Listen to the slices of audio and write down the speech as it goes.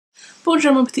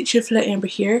Bonjour mon petit chiflet, Amber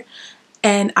here,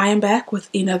 and I am back with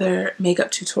another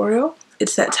makeup tutorial.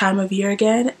 It's that time of year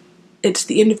again. It's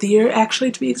the end of the year,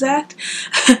 actually, to be exact.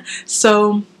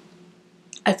 So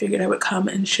I figured I would come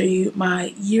and show you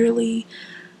my yearly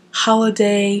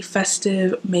holiday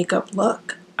festive makeup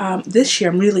look. This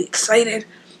year I'm really excited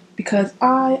because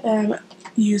I am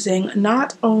using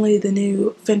not only the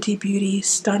new Fenty Beauty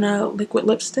STUNNA liquid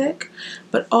lipstick,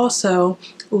 but also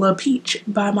La Peach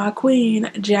by my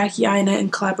queen, Jackie Aina, in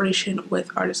collaboration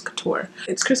with Artist Couture.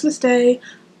 It's Christmas Day.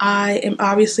 I am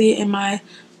obviously in my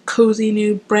cozy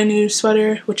new brand new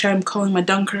sweater, which I'm calling my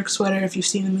Dunkirk sweater. If you've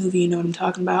seen the movie, you know what I'm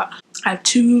talking about. I have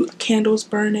 2 candles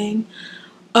burning.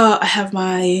 I have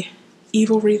my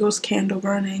Evil Regal's candle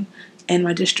burning and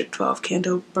my District 12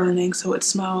 candle burning, so it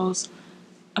smells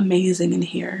amazing in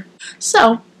here.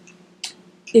 So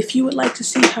if you would like to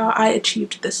see how I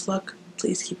achieved this look,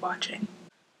 please keep watching.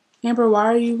 Amber, why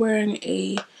are you wearing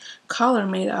a collar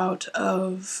made out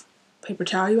of paper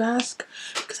towel, you ask?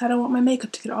 Because I don't want my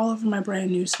makeup to get all over my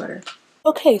brand new sweater.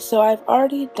 Okay, so I've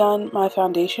already done my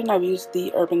foundation. I've used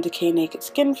the Urban Decay Naked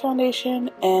Skin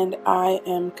foundation, and I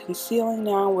am concealing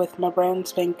now with my brand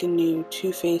spanking new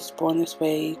Too Faced Born This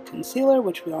Way concealer,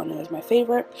 which we all know is my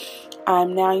favorite.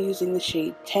 I'm now using the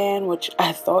shade Tan, which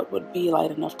I thought would be light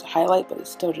enough to highlight, but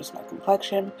it's still just my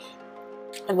complexion.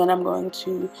 And then I'm going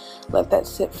to let that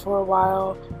sit for a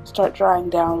while, start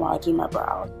drying down while I do my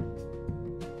brows.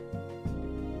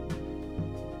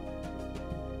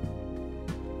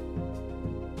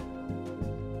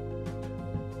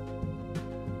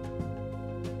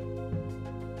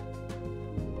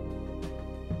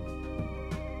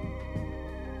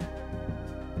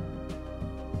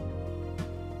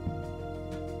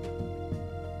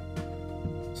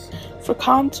 For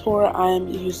contour, I'm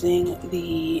using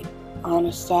the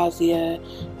Anastasia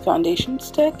foundation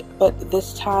stick, but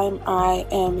this time I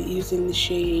am using the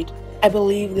shade, I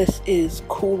believe this is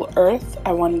Cool Earth.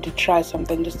 I wanted to try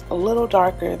something just a little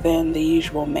darker than the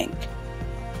usual mink.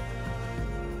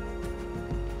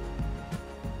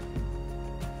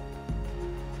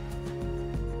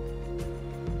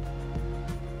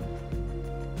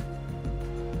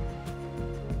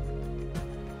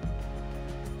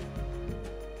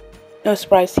 No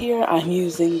surprise here, I'm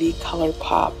using the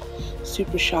ColourPop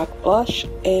Super Shock blush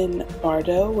in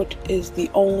Bordeaux, which is the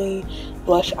only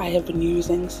blush I have been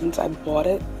using since I bought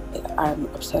it. I'm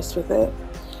obsessed with it.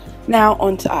 Now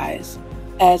on to eyes.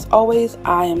 As always,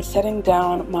 I am setting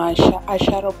down my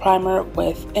eyeshadow primer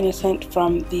with Innocent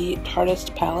from the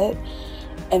Tarteist palette,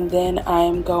 and then I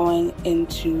am going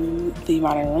into the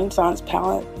Modern Renaissance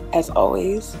palette, as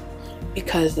always,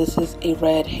 because this is a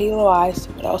red halo eye, so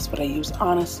what else would I use,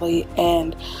 honestly?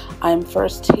 And I'm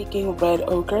first taking Red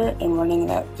Ochre and running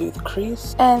that through the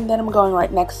crease, and then I'm going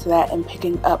right next to that and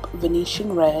picking up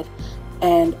Venetian Red,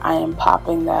 and I am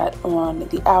popping that on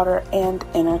the outer and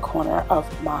inner corner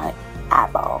of my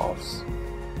eyeballs.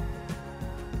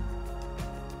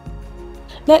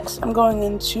 Next, I'm going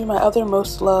into my other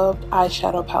most loved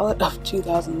eyeshadow palette of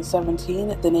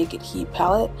 2017, the Naked Heat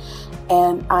palette,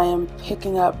 and I am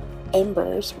picking up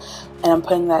Embers, and I'm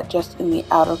putting that just in the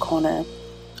outer corner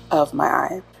of my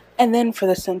eye. And then for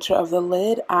the center of the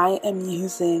lid, I am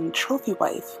using Trophy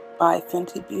Wife by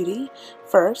Fenty Beauty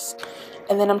first,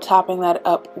 and then I'm topping that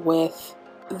up with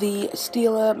the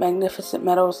Stila Magnificent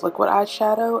Metals liquid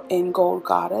eyeshadow in Gold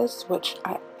Goddess, which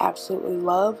I absolutely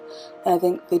love, and I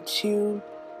think the two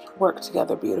work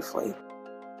together beautifully.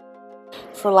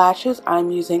 For lashes,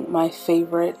 I'm using my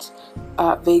favorite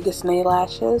Vegas nail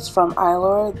lashes from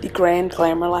Eylure, the Grand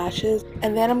Glamour lashes.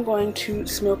 And then I'm going to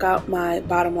smoke out my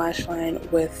bottom lash line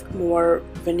with more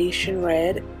Venetian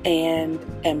Red and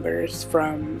Embers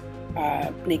from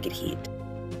Naked Heat.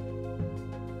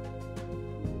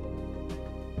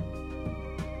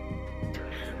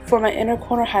 For my inner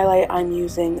corner highlight, I'm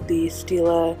using the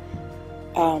Stila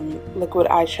liquid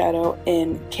eyeshadow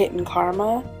in Kitten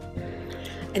Karma.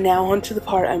 And now on to the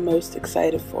part I'm most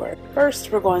excited for.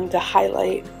 First, we're going to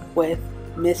highlight with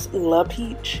Miss La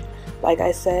Peach. Like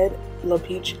I said, La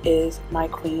Peach is my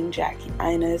queen, Jackie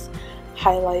Aina's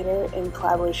highlighter in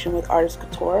collaboration with Artist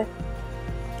Couture.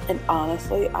 And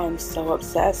honestly, I'm so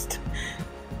obsessed.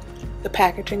 The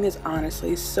packaging is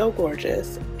honestly so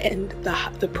gorgeous, and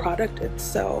the product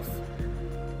itself,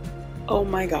 oh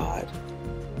my god.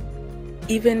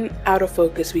 Even out of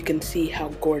focus, we can see how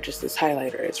gorgeous this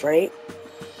highlighter is, right?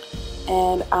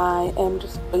 And I am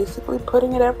just basically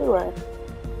putting it everywhere.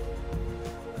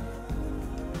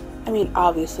 I mean,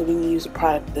 obviously when you use a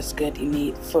product this good, you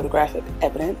need photographic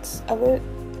evidence of it.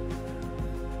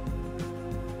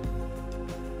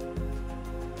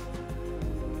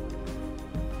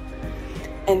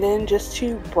 And then just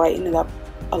to brighten it up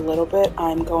a little bit,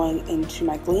 I'm going into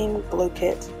my Gleam Glow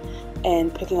Kit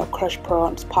and picking up Crushed Pearl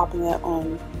and just popping it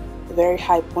on the very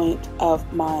high point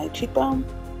of my cheekbone.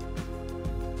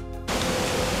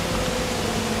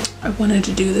 I wanted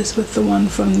to do this with the one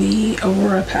from the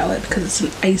Aurora palette because it's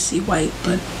an icy white,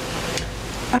 but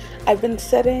I've been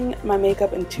setting my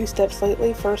makeup in 2 steps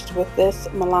lately. First with this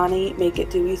Milani Make It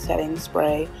Dewy setting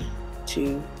spray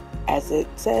to, as it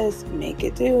says, make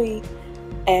it dewy.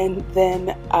 And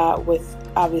then with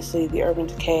obviously the Urban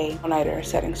Decay Nighter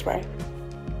setting spray.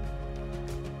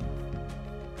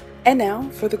 And now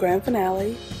for the grand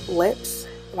finale, lips.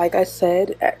 Like I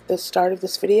said at the start of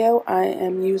this video, I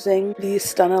am using the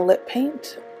STUNNA lip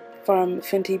paint from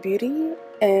Fenty Beauty,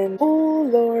 and oh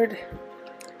lord,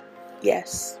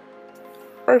 yes.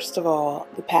 First of all,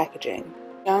 the packaging.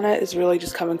 Yana is really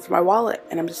just coming for my wallet,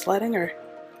 and I'm just letting her.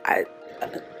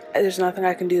 There's nothing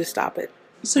I can do to stop it.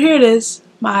 So here it is,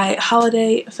 my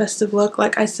holiday festive look.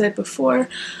 Like I said before,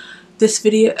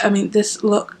 this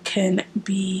look can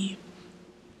be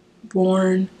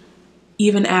worn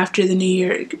even after the new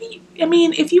year. It could be,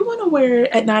 if you want to wear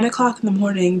it at 9 o'clock in the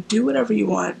morning, do whatever you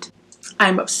want.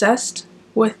 I'm obsessed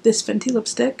with this Fenty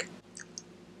lipstick.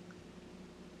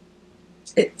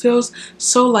 It feels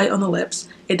so light on the lips.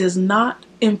 It does not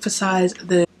emphasize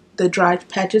the dry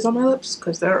patches on my lips,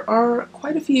 because there are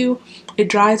quite a few. It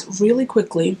dries really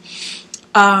quickly.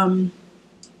 It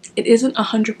isn't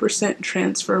 100%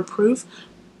 transfer proof,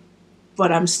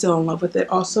 but I'm still in love with it.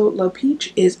 Also, Low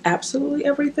Peach is absolutely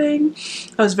everything.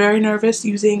 I was very nervous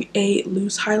using a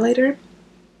loose highlighter,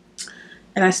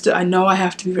 and I know I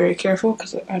have to be very careful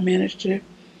because I managed to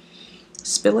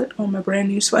spill it on my brand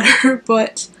new sweater,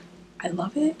 but I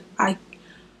love it. I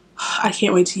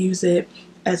can't wait to use it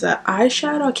as an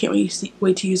eyeshadow. I can't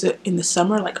wait to use it in the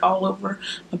summer, like all over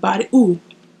my body. Ooh,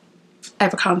 I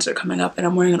have a concert coming up and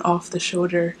I'm wearing an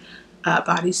off-the-shoulder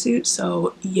bodysuit,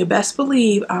 so you best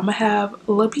believe I'm gonna have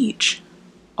La Peach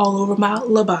all over my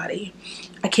La body.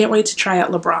 I can't wait to try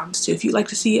out LeBron's too. If you'd like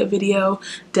to see a video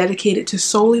dedicated to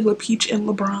solely La Peach and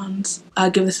LeBron's,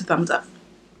 give this a thumbs up.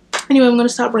 Anyway, I'm going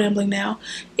to stop rambling now.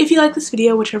 If you like this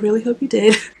video, which I really hope you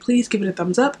did, please give it a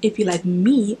thumbs up. If you like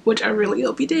me, which I really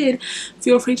hope you did,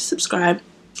 feel free to subscribe.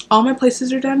 All my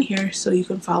places are down here, so you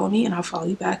can follow me and I'll follow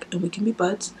you back and we can be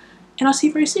buds. And I'll see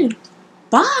you very soon.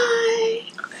 Bye!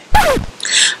 Okay.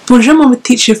 Bonjour mon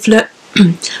petit cheveux.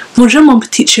 Bonjour mon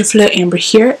petit cheveux, Amber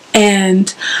here,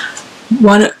 and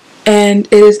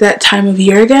it is that time of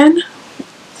year again.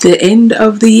 The end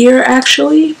of the year,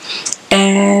 actually.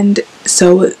 And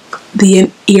so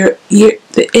the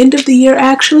end of the year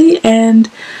actually, and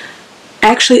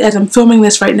actually as I'm filming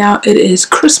this right now, it is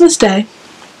Christmas Day.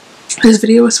 This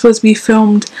video was supposed to be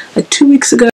filmed like 2 weeks ago.